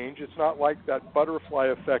random change. It's not like that butterfly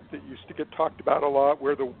effect that used to get talked about a lot,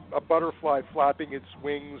 where a butterfly flapping its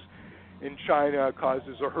wings in China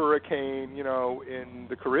causes a hurricane, in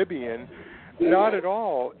the Caribbean. Not at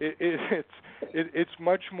all. It's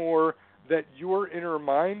much more that your inner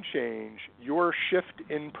mind change, your shift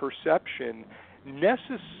in perception,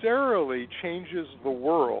 necessarily changes the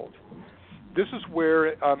world. This is where,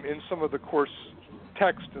 in some of the course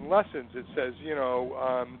text and lessons, it says,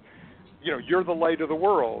 you're the light of the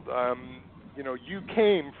world. You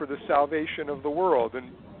came for the salvation of the world.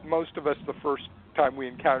 And most of us, the first time we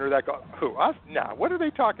encounter that, go, who, us? Nah, what are they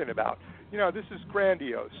talking about? This is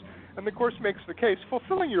grandiose. And the Course makes the case,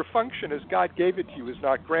 fulfilling your function as God gave it to you is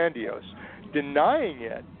not grandiose. Denying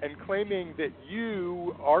it and claiming that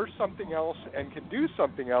you are something else and can do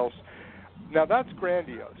something else, now that's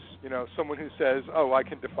grandiose. Someone who says, oh, I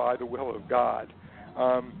can defy the will of God.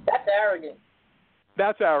 That's arrogant.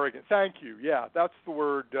 That's arrogant. Thank you. Yeah, that's the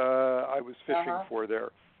word I was fishing for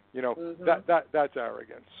there. That's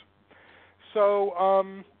arrogance. So,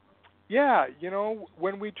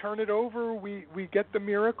 when we turn it over, we get the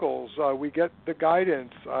miracles. We get the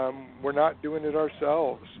guidance. We're not doing it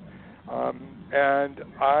ourselves. And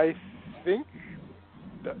I think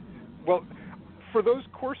that, for those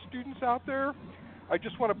Course students out there, I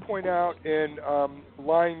just want to point out in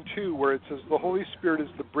line 2 where it says, the Holy Spirit is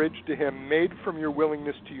the bridge to Him, made from your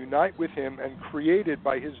willingness to unite with Him and created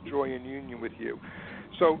by His joy and union with you.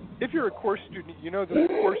 So if you're a Course student, you know that the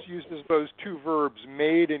Course uses those two verbs,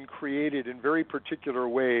 made and created, in very particular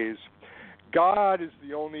ways. God is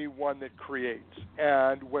the only one that creates.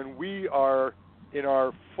 And when we are in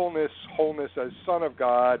our fullness, wholeness as Son of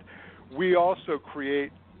God, we also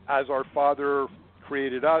create as our Father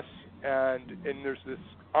created us, and there's this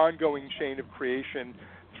ongoing chain of creation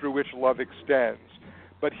through which love extends.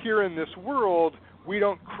 But here in this world, we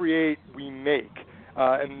don't create, we make.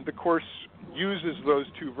 And the Course uses those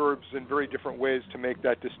two verbs in very different ways to make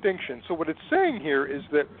that distinction. So what it's saying here is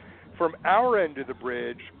that from our end of the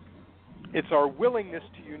bridge, it's our willingness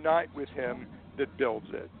to unite with Him that builds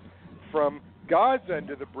it. From God's end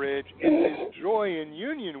of the bridge, it's His joy and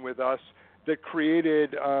union with us that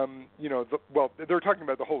created, they're talking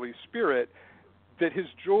about the Holy Spirit, that His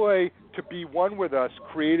joy to be one with us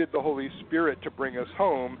created the Holy Spirit to bring us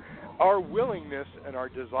home. Our willingness and our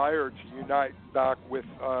desire to unite back with,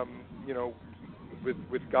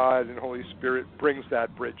 with God and Holy Spirit brings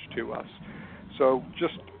that bridge to us. So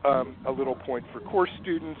just a little point for Course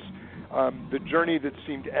students. The journey that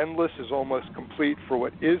seemed endless is almost complete. For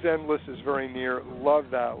what is endless is very near. Love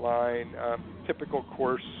that line. Typical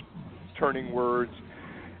Course turning words.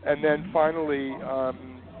 And then finally,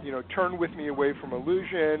 turn with me away from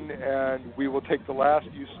illusion, and we will take the last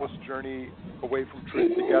useless journey away from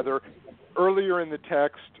truth together. Earlier in the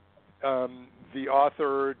text, the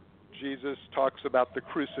author, Jesus, talks about the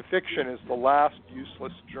crucifixion as the last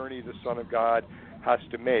useless journey the Son of God has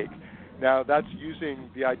to make. Now, that's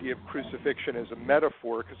using the idea of crucifixion as a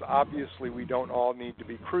metaphor, because obviously we don't all need to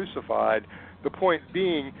be crucified. The point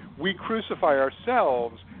being, we crucify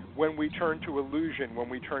ourselves when we turn to illusion, when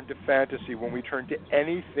we turn to fantasy, when we turn to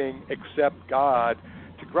anything except God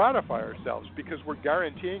to gratify ourselves, because we're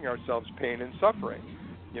guaranteeing ourselves pain and suffering.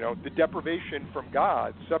 The deprivation from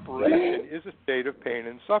God, separation, is a state of pain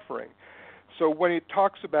and suffering. So when it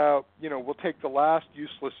talks about, we'll take the last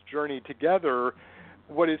useless journey together,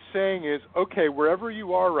 what it's saying is, okay, wherever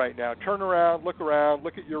you are right now, turn around,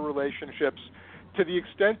 look at your relationships, to the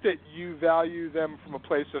extent that you value them from a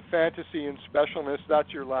place of fantasy and specialness,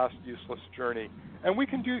 that's your last useless journey. And we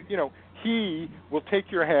can do, he will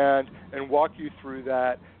take your hand and walk you through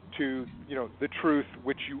that to, the truth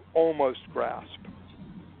which you almost grasp.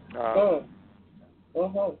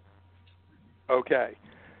 Okay.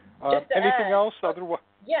 Anything else? Otherwise,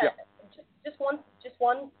 yeah. Just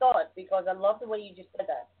one thought, because I love the way you just said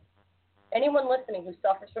that. Anyone listening who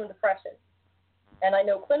suffers from depression, and I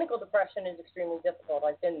know clinical depression is extremely difficult.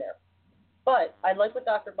 I've been there. But I like what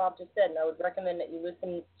Dr. Bob just said, and I would recommend that you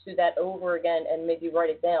listen to that over again and maybe write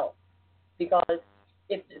it down. Because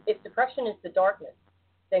if depression is the darkness,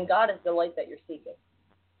 then God is the light that you're seeking.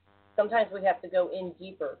 Sometimes we have to go in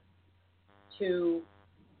deeper to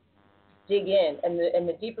dig in, and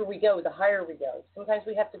the deeper we go, the higher we go. Sometimes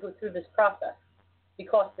we have to go through this process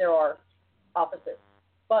because there are opposites.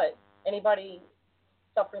 But anybody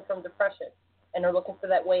suffering from depression and are looking for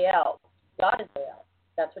that way out, God is the way out.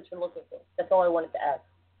 That's what you're looking for. That's all I wanted to add.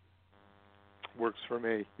 Works for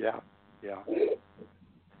me. Yeah.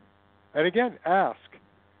 And again, ask.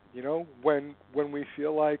 When we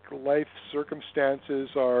feel like life circumstances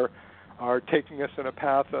are taking us in a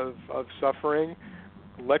path of suffering,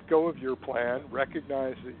 let go of your plan,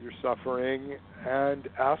 recognize that you're suffering, and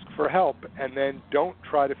ask for help. And then don't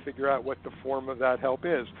try to figure out what the form of that help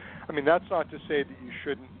is. I mean, that's not to say that you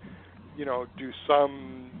shouldn't, do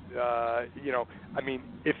some,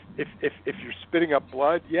 if you're spitting up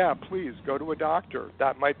blood, yeah, please go to a doctor.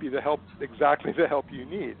 That might be exactly the help you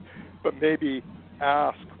need. But maybe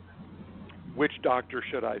ask, which doctor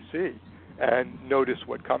should I see? And notice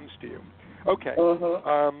what comes to you. Okay.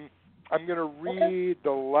 I'm going to read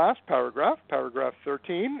the last paragraph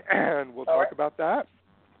 13, and we'll talk about that.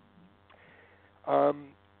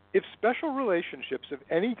 If special relationships of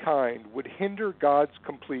any kind would hinder God's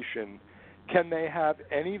completion, can they have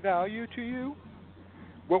any value to you?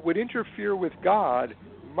 What would interfere with God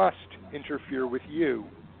must interfere with you.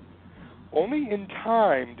 Only in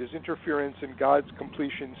time does interference in God's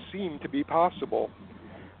completion seem to be possible.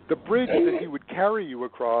 The bridge that he would carry you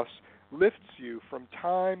across lifts you from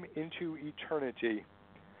time into eternity.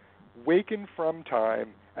 Waken from time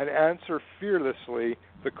and answer fearlessly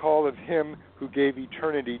the call of him who gave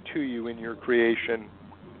eternity to you in your creation.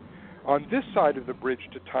 On this side of the bridge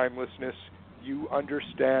to timelessness, you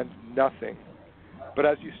understand nothing. But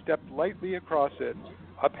as you step lightly across it,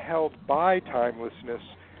 upheld by timelessness,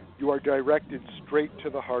 you are directed straight to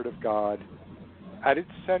the heart of God. At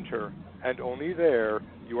its center, and only there,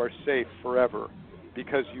 you are safe forever,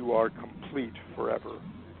 because you are complete forever.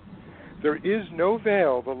 There is no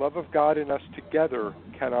veil the love of God in us together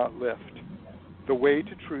cannot lift. The way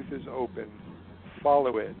to truth is open.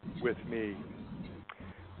 Follow it with me.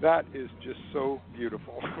 That is just so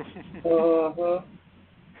beautiful.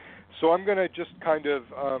 So I'm going to just kind of,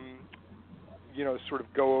 sort of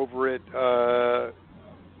go over it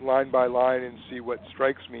line by line and see what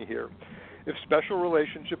strikes me here. If special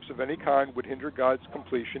relationships of any kind would hinder God's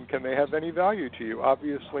completion, can they have any value to you?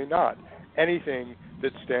 Obviously not. Anything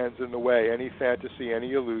that stands in the way, any fantasy,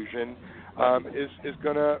 any illusion, is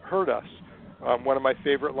going to hurt us. One of my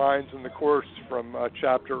favorite lines in the course from a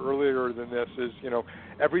chapter earlier than this is,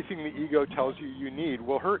 everything the ego tells you you need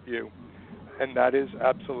will hurt you. And that is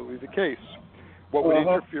absolutely the case. What would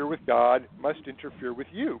interfere with God must interfere with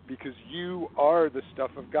you, because you are the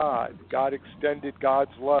stuff of God. God extended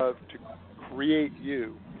God's love to create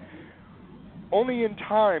you. Only in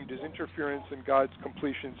time does interference in God's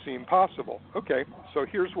completion seem possible. Okay, so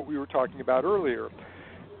here's what we were talking about earlier.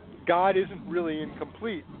 God isn't really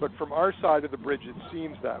incomplete, but from our side of the bridge it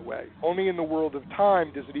seems that way. Only in the world of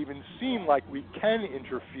time does it even seem like we can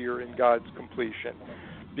interfere in God's completion,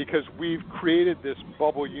 because we've created this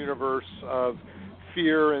bubble universe of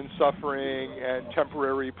fear and suffering and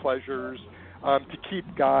temporary pleasures to keep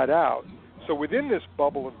God out. So within this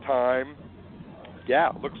bubble of time,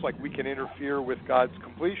 it looks like we can interfere with God's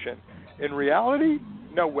completion. In reality,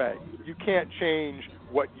 no way. You can't change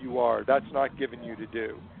what you are. That's not given you to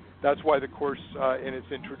do. That's why the Course in its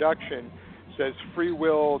introduction says free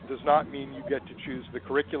will does not mean you get to choose the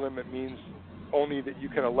curriculum. It means only that you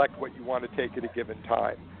can elect what you want to take at a given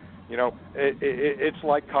time. It's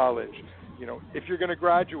like college. If you're going to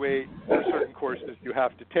graduate, there are certain courses you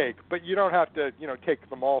have to take, but you don't have to, take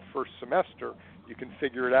them all first semester. You can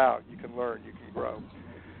figure it out. You can learn. You can grow.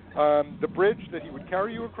 The bridge that he would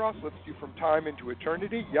carry you across lifts you from time into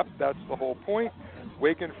eternity. Yep, that's the whole point.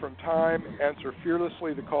 Waken from time, answer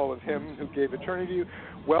fearlessly the call of him who gave eternity to you.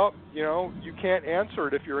 Well, you can't answer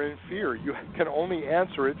it if you're in fear. You can only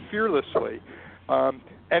answer it fearlessly. And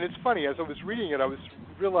it's funny, as I was reading it, I was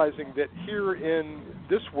realizing that here in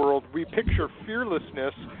this world, we picture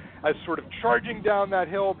fearlessness as sort of charging down that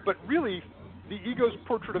hill, but really the ego's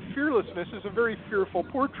portrait of fearlessness is a very fearful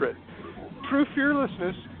portrait. True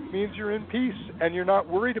fearlessness means you're in peace and you're not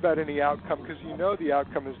worried about any outcome because you know the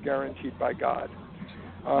outcome is guaranteed by God.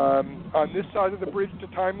 On this side of the bridge to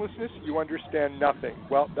timelessness, you understand nothing.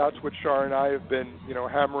 Well, that's what Shar and I have been,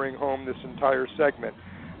 hammering home this entire segment.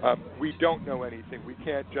 We don't know anything. We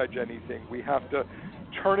can't judge anything. We have to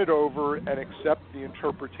turn it over and accept the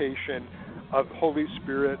interpretation of Holy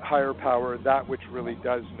Spirit, higher power, that which really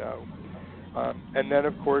does know. And then,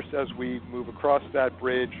 of course, as we move across that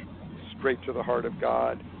bridge, straight to the heart of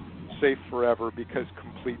God, safe forever because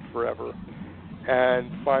complete forever.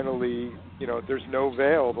 And finally, there's no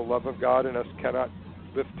veil. The love of God in us cannot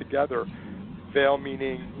live together. Veil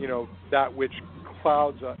meaning, that which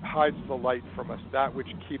clouds, hides the light from us, that which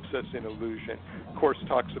keeps us in illusion. Of course,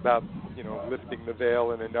 talks about, lifting the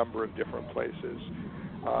veil in a number of different places.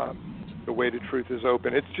 The way to truth is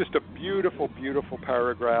open. It's just a beautiful, beautiful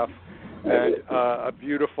paragraph and a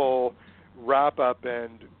beautiful wrap-up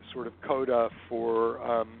and sort of coda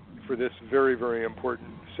for this very, very important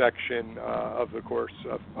section of the course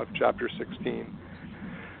of Chapter 16.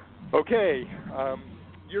 Okay,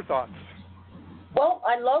 your thoughts? Well,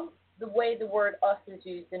 I love the way the word us is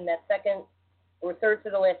used in that second or third to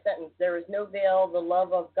the last sentence. There is no veil, the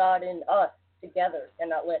love of God in us together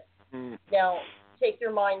cannot lift. Now, take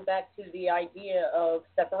your mind back to the idea of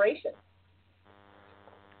separation.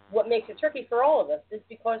 What makes it tricky for all of us is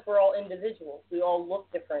because we're all individuals. We all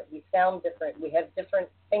look different. We sound different. We have different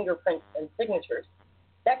fingerprints and signatures.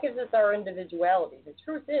 That gives us our individuality. The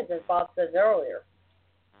truth is, as Bob says earlier,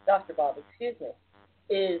 Dr. Bob,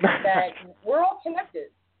 is that we're all connected.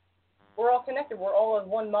 We're all connected. We're all of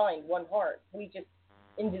one mind, one heart. We just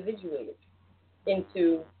individuated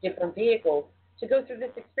into different vehicles to go through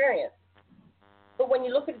this experience. But when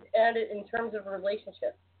you look at it in terms of a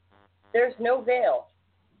relationship, there's no veil.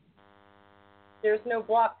 There's no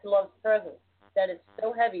block to love's presence that is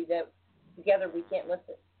so heavy that together we can't lift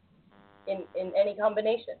it in any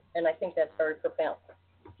combination. And I think that's very profound.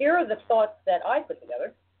 Here are the thoughts that I put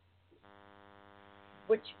together,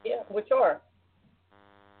 which are,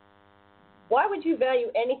 why would you value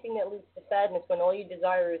anything that leads to sadness when all you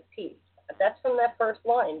desire is peace? That's from that first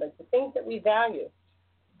line. But the things that we value,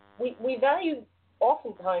 we value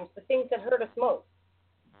oftentimes the things that hurt us most.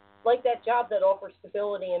 Like that job that offers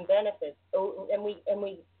stability and benefits, and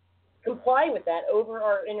we comply with that over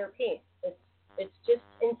our inner peace. It's just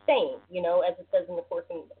insane, as it says in the Course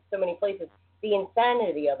in so many places. The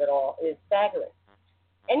insanity of it all is staggering.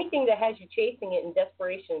 Anything that has you chasing it in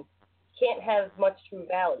desperation can't have much true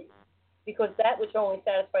value, because that which only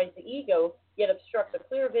satisfies the ego yet obstructs a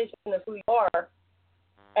clear vision of who you are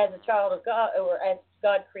as a child of God, or as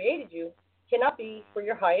God created you, cannot be for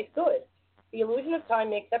your highest good. The illusion of time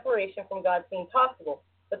makes separation from God seem possible,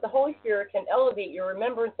 but the Holy Spirit can elevate your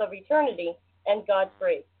remembrance of eternity and God's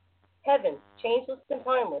grace. Heaven, changeless and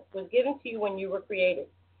timeless, was given to you when you were created.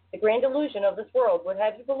 The grand illusion of this world would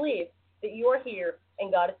have you believe that you are here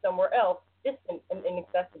and God is somewhere else, distant and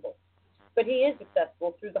inaccessible. But He is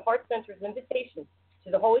accessible through the heart center's invitation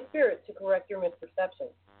to the Holy Spirit to correct your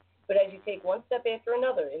misperceptions. But as you take one step after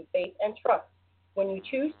another in faith and trust, when you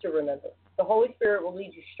choose to remember, the Holy Spirit will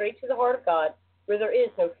lead you straight to the heart of God, where there is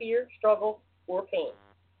no fear, struggle, or pain,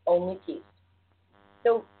 only peace.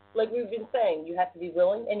 So, like we've been saying, you have to be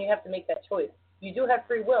willing and you have to make that choice. You do have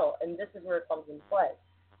free will, and this is where it comes into play.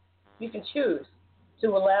 You can choose to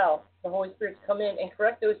allow the Holy Spirit to come in and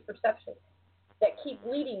correct those perceptions that keep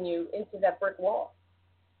leading you into that brick wall.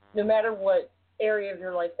 No matter what area of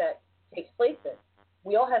your life that takes place in,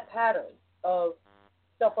 we all have patterns of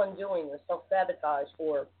self-undoing or self-sabotage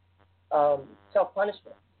or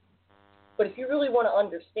self-punishment. But if you really want to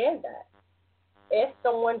understand that, ask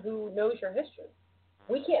someone who knows your history.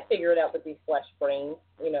 We can't figure it out with these flesh brains,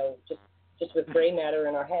 just with gray matter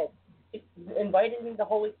in our heads. Just invite in the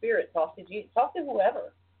Holy Spirit, talk to Jesus, talk to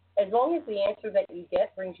whoever. As long as the answer that you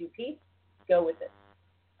get brings you peace, go with it.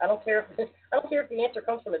 I don't care if the answer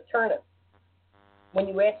comes from a turnip. When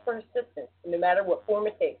you ask for assistance, no matter what form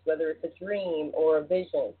it takes, whether it's a dream or a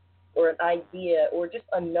vision or an idea or just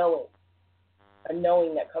a knowing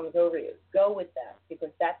that comes over you, go with that, because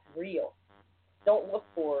that's real. Don't look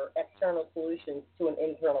for external solutions to an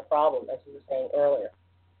internal problem, as you were saying earlier.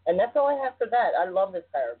 And that's all I have for that. I love this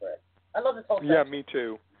paragraph. I love this whole section. Yeah, me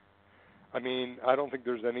too. I mean, I don't think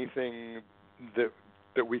there's anything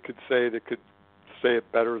that we could say that could say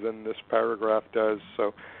it better than this paragraph does.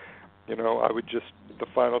 So, I would just, the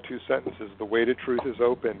final two sentences, the way to truth is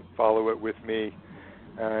open, follow it with me.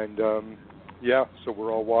 And Yeah, so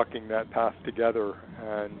we're all walking that path together,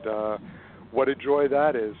 and what a joy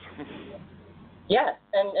that is. Yes,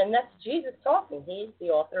 and that's Jesus talking. He's the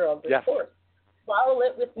author of this Yes. course. Follow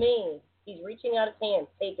it with me. He's reaching out his hand.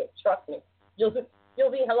 Take it. Trust me. You'll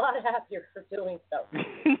be a lot happier for doing so.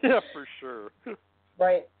 Yeah, for sure.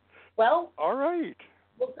 Right. Well. All right.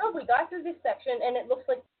 Well, good. We got through this section, and it looks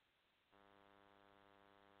like.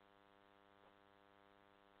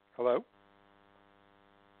 Hello?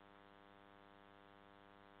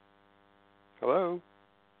 Hello?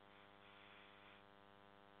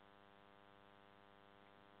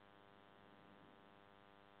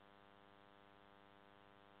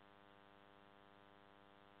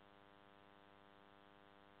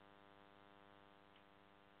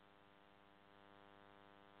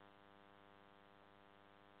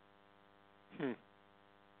 Hmm.